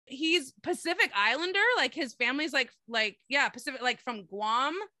he's Pacific Islander, like his family's like yeah, Pacific, like from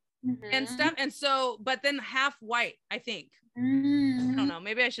Guam and stuff. And so, but then half white, I think. I don't know.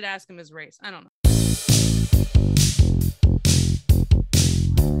 Maybe I should ask him his race. I don't know.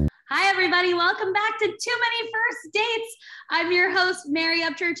 Hi, everybody. Welcome back to Too Many First Dates. I'm your host, Mary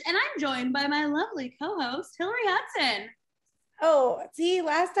Upchurch, and I'm joined by my lovely co-host, Hillary Hudson. Oh, see,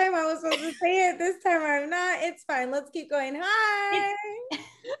 last time I was supposed to say it. This time I'm not. It's fine. Let's keep going. Hi.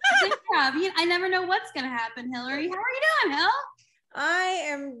 Good job. I never know what's going to happen, Hillary. How are you doing, Hill? I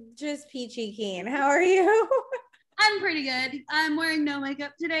am just peachy keen. How are you? I'm pretty good. I'm wearing no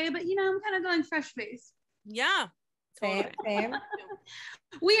makeup today, but I'm kind of going fresh face. Yeah. Totally. Same.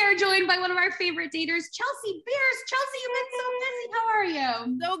 We are joined by one of our favorite daters, Chelsea Bearce. Chelsea, you've been so busy. How are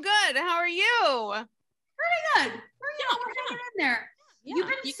you? So good. How are you? Pretty good. We're hanging in there. Yeah. You've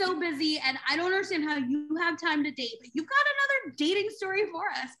been so busy, and I don't understand how you have time to date, but you've got another dating story for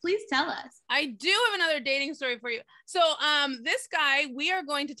us. Please tell us. I do have another dating story for you. So this guy, we are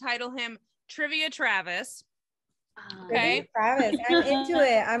going to title him Trivia Travis. Okay. Travis, I'm into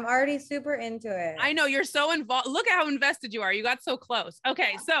it. I'm already super into it. I know, you're so involved. Look at how invested you are. You got so close.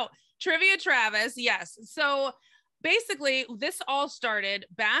 Okay, so Trivia Travis, yes. So basically, this all started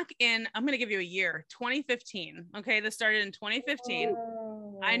back in, I'm going to give you a year, 2015. Okay, this started in 2015.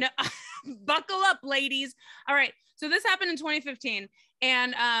 Oh. I know. Buckle up, ladies. All right, so this happened in 2015.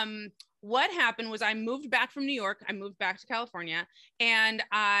 And what happened was I moved back from New York. I moved back to California, and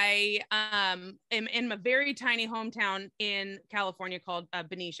I am in a very tiny hometown in California called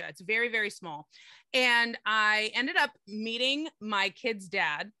Benicia. It's very, very small. And I ended up meeting my kid's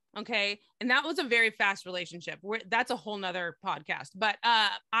dad. Okay. And that was a very fast relationship. That's a whole nother podcast, but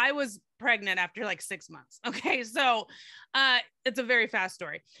I was pregnant after like 6 months. Okay. So it's a very fast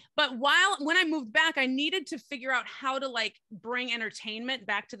story. But when I moved back, I needed to figure out how to like bring entertainment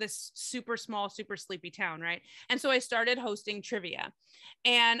back to this super small, super sleepy town. Right. And so I started hosting trivia,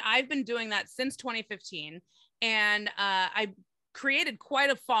 and I've been doing that since 2015. And I created quite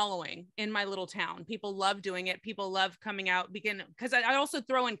a following in my little town. People love doing it. People love coming out because I also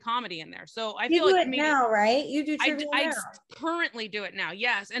throw in comedy in there. So I feel like now, right? You do trivia now. I currently do it now.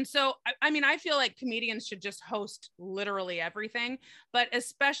 Yes. And so, I feel like comedians should just host literally everything, but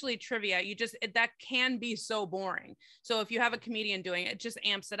especially trivia. That can be so boring. So if you have a comedian doing it, it just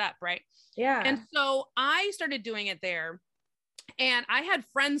amps it up. Right. Yeah. And so I started doing it there, and I had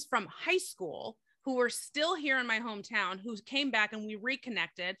friends from high school who were still here in my hometown, who came back, and we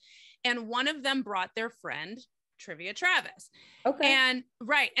reconnected. And one of them brought their friend, Trivia Travis. Okay. And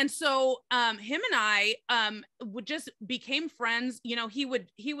right. And so him and I would just became friends. He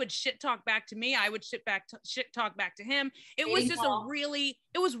would shit talk back to me. I would shit talk back to him. It was just really,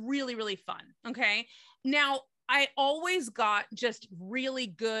 really fun. Okay. Now I always got just really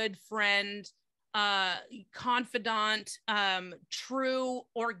good friend, confidant, true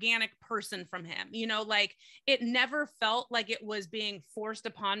organic person from him. Like it never felt like it was being forced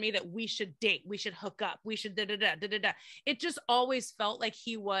upon me that we should date, we should hook up, we should da-da-da. It just always felt like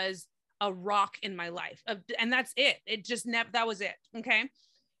he was a rock in my life, and that's it. It just that was it. Okay.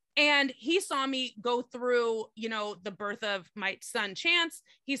 And he saw me go through, the birth of my son, Chance.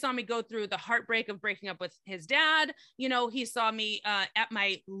 He saw me go through the heartbreak of breaking up with his dad. He saw me at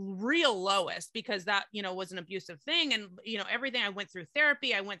my real lowest, because that, was an abusive thing. And, everything. I went through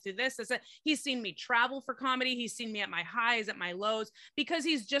therapy. I went through this. He's seen me travel for comedy. He's seen me at my highs, at my lows, because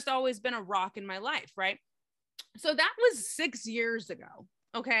he's just always been a rock in my life. Right. So that was 6 years ago.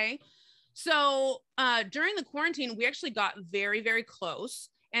 Okay. So during the quarantine, we actually got very, very close.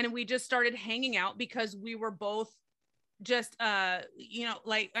 And we just started hanging out because we were both just,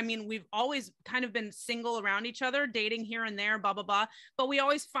 we've always kind of been single around each other, dating here and there, blah, blah, blah. But we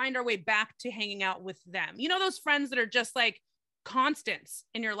always find our way back to hanging out with them. Those friends that are just like constants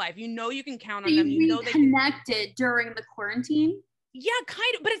in your life. You can count on them. They connected during the quarantine? Yeah,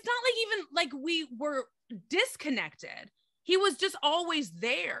 kind of. But it's not like even like we were disconnected. He was just always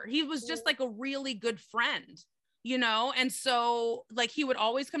there. He was just like a really good friend. And so like he would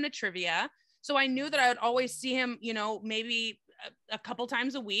always come to trivia. So I knew that I would always see him, maybe a couple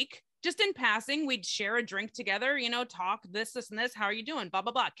times a week, just in passing. We'd share a drink together, talk this and this. How are you doing? Blah,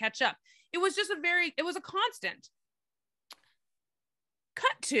 blah, blah. Catch up. It was just it was a constant.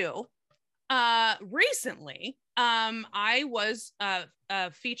 Cut to recently, I was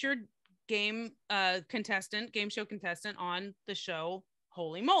a featured game show contestant on the show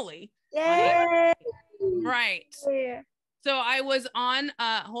Holy Moly. Yay! Right. Yeah. So I was on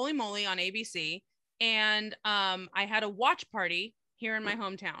Holy Moly on ABC, and I had a watch party here in my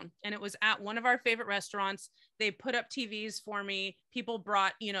hometown, and it was at one of our favorite restaurants. they put up TVs for me. People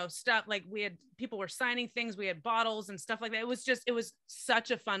brought, you know, stuff, like people were signing things. We had bottles and stuff like that. It was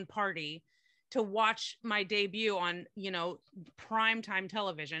such a fun party to watch my debut on, you know, primetime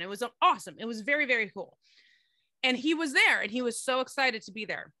television. It was awesome. It was very, very cool. And he was there and he was so excited to be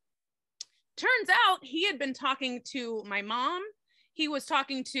there. Turns out he had been talking to my mom. He was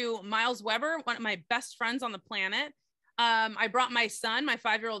talking to Miles Weber, one of my best friends on the planet. I brought my son, my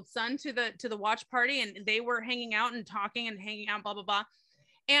 5-year-old son, to the watch party, and they were hanging out and talking and hanging out, blah, blah, blah.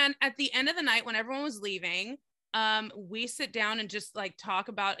 And at the end of the night, when everyone was leaving, we sit down and just like talk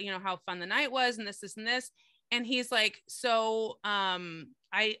about, you know, how fun the night was and this and this. And he's like, so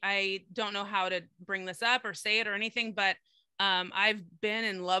I don't know how to bring this up or say it or anything, but I've been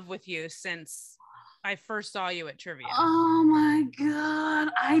in love with you since I first saw you at trivia. Oh my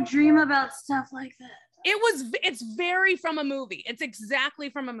God. I dream about stuff like that. It's very from a movie. It's exactly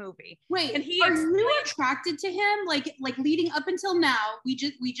from a movie. Wait, and are you attracted to him? Like leading up until now, we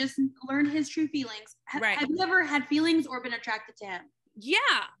just learned his true feelings. Right. Have you ever had feelings or been attracted to him?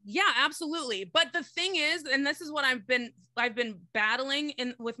 Yeah, absolutely. But the thing is, and this is what I've been battling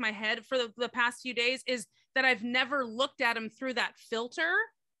with my head for the past few days, is that I've never looked at him through that filter,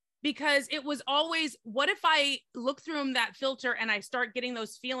 because it was always, what if I look through him that filter and I start getting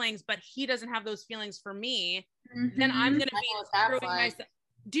those feelings, but he doesn't have those feelings for me, then I'm going to be screwing myself.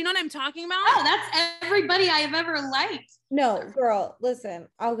 Do you know what I'm talking about? Oh, that's everybody I have ever liked. No, girl, listen.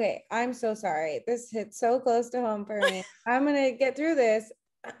 Okay, I'm so sorry. This hit so close to home for me. I'm going to get through this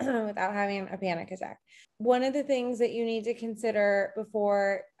without having a panic attack. One of the things that you need to consider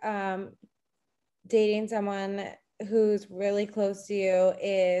before dating someone who's really close to you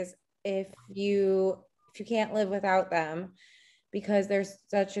is if you can't live without them because they're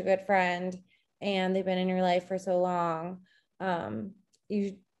such a good friend and they've been in your life for so long,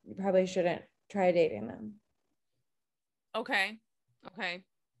 you probably shouldn't try dating them. Okay.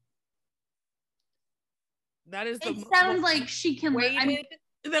 That is it sounds like she can live. I mean,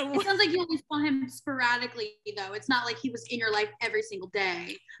 it sounds like you only saw him sporadically, though. It's not like he was in your life every single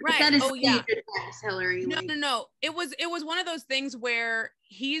day. Right. That is Hillary. No. It was one of those things where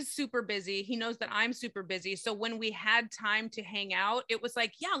he's super busy. He knows that I'm super busy. So when we had time to hang out, it was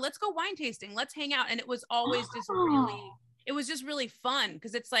like, yeah, let's go wine tasting. Let's hang out. And it was always just really fun,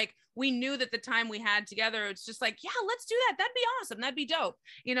 because it's like, we knew that the time we had together, it's just like, yeah, let's do that. That'd be awesome. That'd be dope.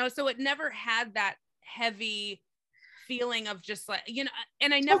 You know, so it never had that heavy feeling of just like, you know,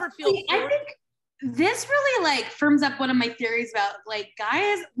 and I never feel. I think this really like firms up one of my theories about like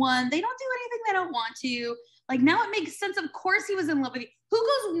guys, one, they don't do anything they don't want to. Like now it makes sense. Of course he was in love with you. Who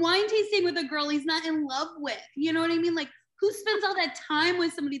goes wine tasting with a girl he's not in love with? You know what I mean? Like who spends all that time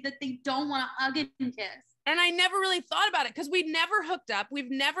with somebody that they don't want to hug and kiss? And I never really thought about it because we'd never hooked up.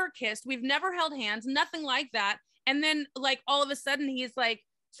 We've never kissed. We've never held hands, nothing like that. And then like all of a sudden he's like,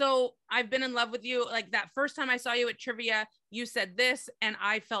 so I've been in love with you. Like that first time I saw you at trivia, you said this and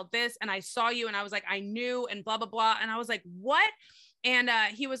I felt this and I saw you and I was like, I knew and blah, blah, blah. And I was like, what? And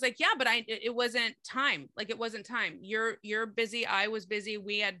he was like, yeah, but it wasn't time. Like it wasn't time. You're busy. I was busy.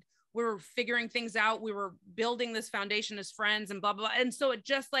 We were figuring things out. We were building this foundation as friends and blah, blah, blah. And so it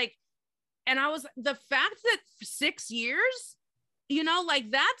just like, and I was, the fact that 6 years, you know,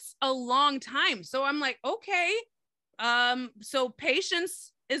 like that's a long time. So I'm like, okay. So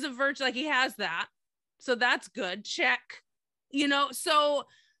patience is a virtue, like he has that. So that's good. Check, you know, so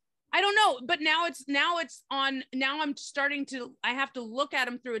I don't know, but now I'm starting to, I have to look at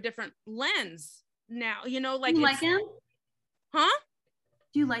him through a different lens now, you know, like, do you like him? Huh?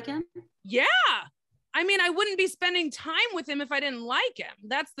 Do you like him? Yeah. I mean, I wouldn't be spending time with him if I didn't like him.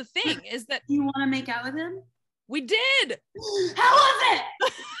 That's the thing is that. Do you want to make out with him? We did. How was it?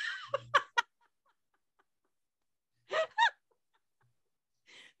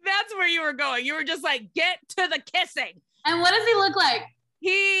 That's where you were going. You were just like, get to the kissing. And what does he look like?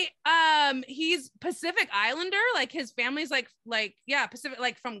 He's Pacific Islander. Like his family's like, yeah, Pacific,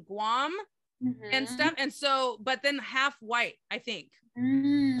 like from Guam and stuff. And so, but then half white, I think. I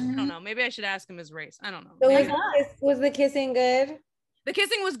don't know. Maybe I should ask him his race. I don't know. So was the kissing good? The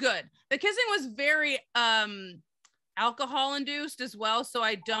kissing was good. The kissing was very alcohol induced as well. So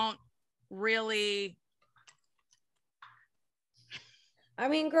I don't really. I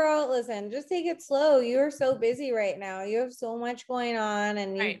mean, girl, listen, just take it slow. You're so busy right now. You have so much going on.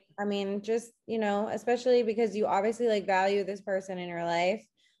 And you, right. I mean, just, you know, especially because you obviously like value this person in your life.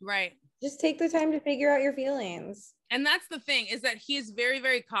 Right. Just take the time to figure out your feelings. And that's the thing is that he's very,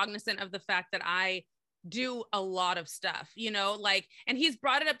 very cognizant of the fact that I do a lot of stuff, you know, like, and he's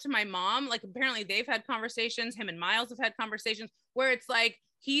brought it up to my mom. Like apparently they've had conversations, him and Miles have had conversations where it's like,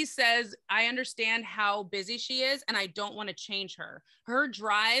 he says, I understand how busy she is and I don't want to change her. Her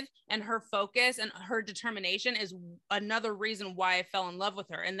drive and her focus and her determination is another reason why I fell in love with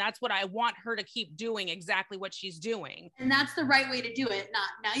her. And that's what I want her to keep doing, exactly what she's doing. And that's the right way to do it. Not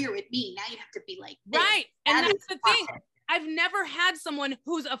now you're with me. Now you have to be like this. Right. And that's the thing. I've never had someone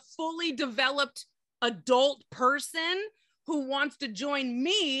who's a fully developed adult person who wants to join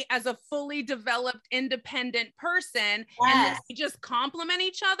me as a fully developed independent person, and then we just compliment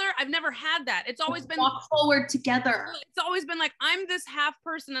each other. I've never had that. It's always been walk forward together. It's always been like, I'm this half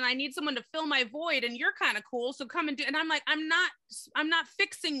person and I need someone to fill my void, and you're kind of cool, so come and do. And I'm like, I'm not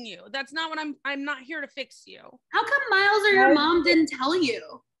fixing you. That's not what I'm not here to fix you. How come Miles or your mom didn't tell you?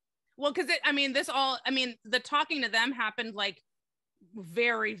 Well, because the talking to them happened like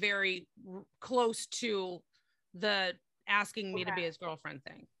very, very close to the asking me to be his girlfriend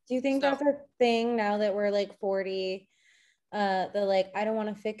thing. Do you think that's a thing now that we're like 40? The like, I don't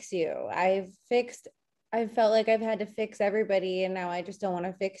want to fix you. I've felt like I've had to fix everybody, and now I just don't want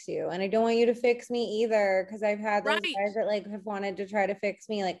to fix you. And I don't want you to fix me either, because I've had those guys that like have wanted to try to fix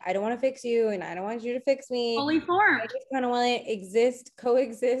me. Like, I don't want to fix you, and I don't want you to fix me. Fully formed. I just kind of want to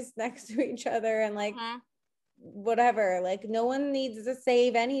coexist next to each other, and like whatever. Like, no one needs to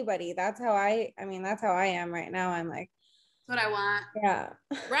save anybody. That's how I am right now. I'm like, what I want. Yeah.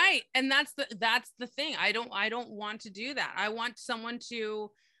 Right. And that's the thing. I don't want to do that. I want someone to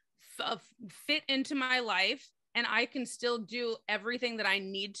fit into my life, and I can still do everything that I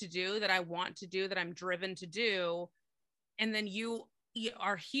need to do, that I want to do, that I'm driven to do. And then you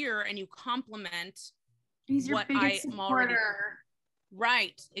are here and you complement what I am already.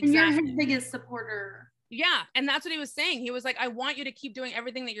 Right. Exactly. And you're his biggest supporter. Yeah. And that's what he was saying. He was like, I want you to keep doing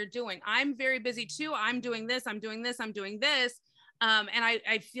everything that you're doing. I'm very busy too. I'm doing this. I'm doing this. I'm doing this. And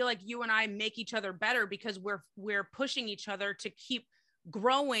I feel like you and I make each other better because we're pushing each other to keep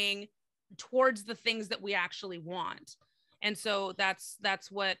growing towards the things that we actually want. And so that's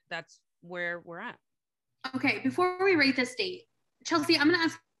where we're at. Okay. Before we rate this date, Chelsea, I'm going to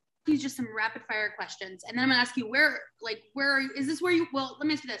ask you just some rapid fire questions. And then I'm gonna ask you well, let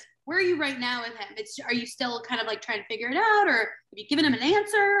me ask you this. Where are you right now with him? Are you still kind of like trying to figure it out, or have you given him an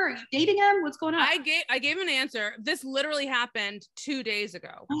answer? Are you dating him? What's going on? I gave him an answer. This literally happened 2 days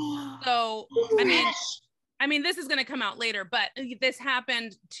ago. So, I mean, this is going to come out later, but this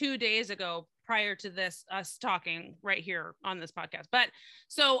happened 2 days ago prior to us talking right here on this podcast. But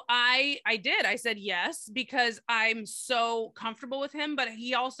so I said yes, because I'm so comfortable with him, but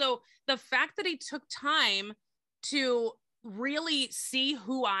he also, the fact that he took time to really see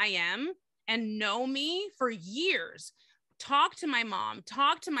who I am and know me for years, talk to my mom,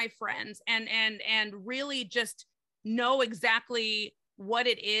 talk to my friends, and really just know exactly what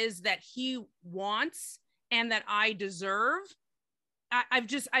it is that he wants and that I deserve. I've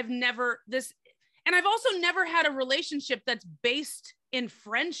also never had a relationship that's based in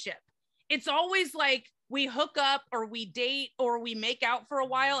friendship. It's always like we hook up or we date or we make out for a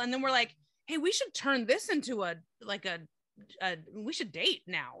while, and then we're like, hey, we should turn this into we should date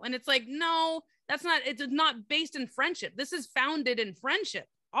now. And it's like, no, it's not based in friendship. This is founded in friendship,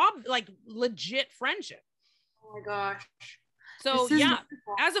 like legit friendship. Oh my gosh. So yeah,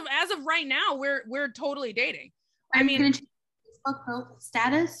 wonderful. as of right now, we're totally dating. Are you gonna change your Facebook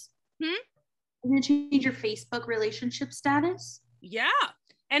status? You're gonna change your Facebook relationship status? Yeah.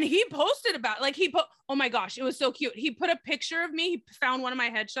 And he posted about, oh my gosh, it was so cute. He put a picture of me. He found one of my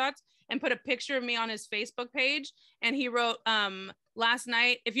headshots and put a picture of me on his Facebook page. And he wrote, last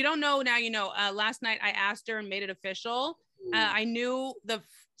night, if you don't know now, you know, last night I asked her and made it official. I knew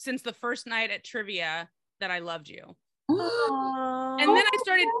since the first night at trivia that I loved you. And then I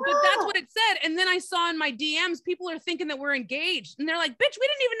started, but that's what it said. And then I saw in my DMs, people are thinking that we're engaged. And they're like, bitch, we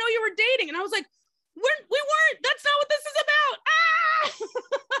didn't even know you were dating. And I was like, we weren't. That's not what this is about.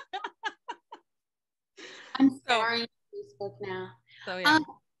 I'm sorry, Facebook now. So yeah.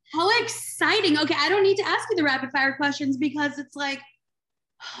 How exciting. Okay, I don't need to ask you the rapid fire questions because it's like,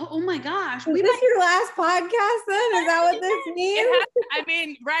 oh my gosh. Is this your last podcast then? Is that what this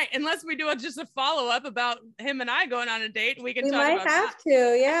means? Right. Unless we do just a follow-up about him and I going on a date, we can talk about that. We might have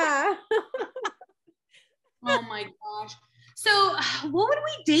to, yeah. Oh my gosh. So what would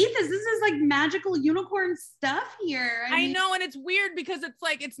we date this? This is like magical unicorn stuff here. I know, and it's weird because it's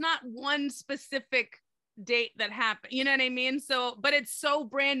like, it's not one specific date that happened. You know what I mean? So, but it's so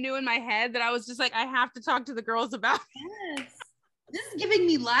brand new in my head that I was just like, I have to talk to the girls about it. Yes. This is giving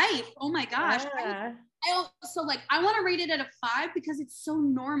me life. Oh my gosh. Yeah. I also I want to rate it at a 5 because it's so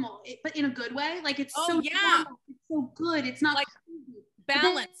normal, but in a good way. Like it's normal. It's so good. It's not like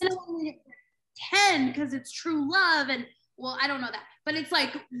balanced. 10 because it's true love. And well, I don't know that. but it's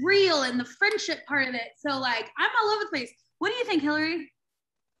like real and the friendship part of it. So like, I'm all over the place. What do you think, Hillary?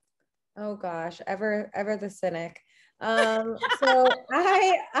 Oh gosh, ever the cynic. So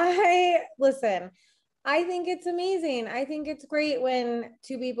I listen, I think it's amazing. I think it's great when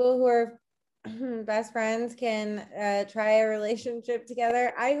two people who are best friends can try a relationship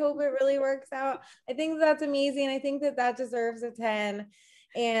together. I hope it really works out. I think that's amazing. I think that deserves a 10.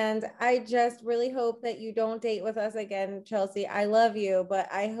 And I just really hope that you don't date with us again, Chelsea. I love you, but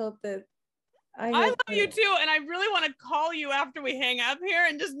I hope that I love you too. And I really want to call you after we hang up here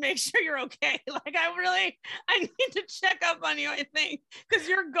and just make sure you're okay. Like I need to check up on you, I think, because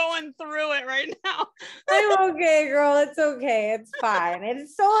you're going through it right now. I'm okay, girl. It's okay. It's fine.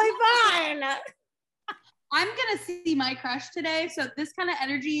 It's totally fine. I'm going to see my crush today. So this kind of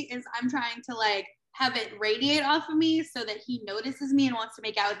energy is I'm trying to like have it radiate off of me so that he notices me and wants to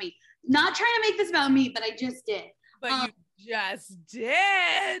make out with me. Not trying to make this about me, but I just did. But you just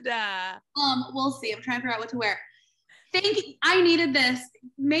did. We'll see. I'm trying to figure out what to wear. I needed this.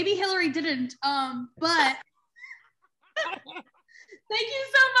 Maybe Hillary didn't. But thank you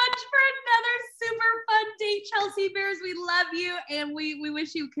so much for another super fun date, Chelsea Bearce. We love you and we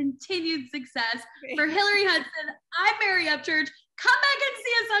wish you continued success. For Hillary Hudson, I'm Mary Upchurch. Come back and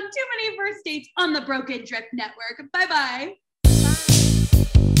see us on Too Many First Dates on the Broken Drift Network. Bye-bye.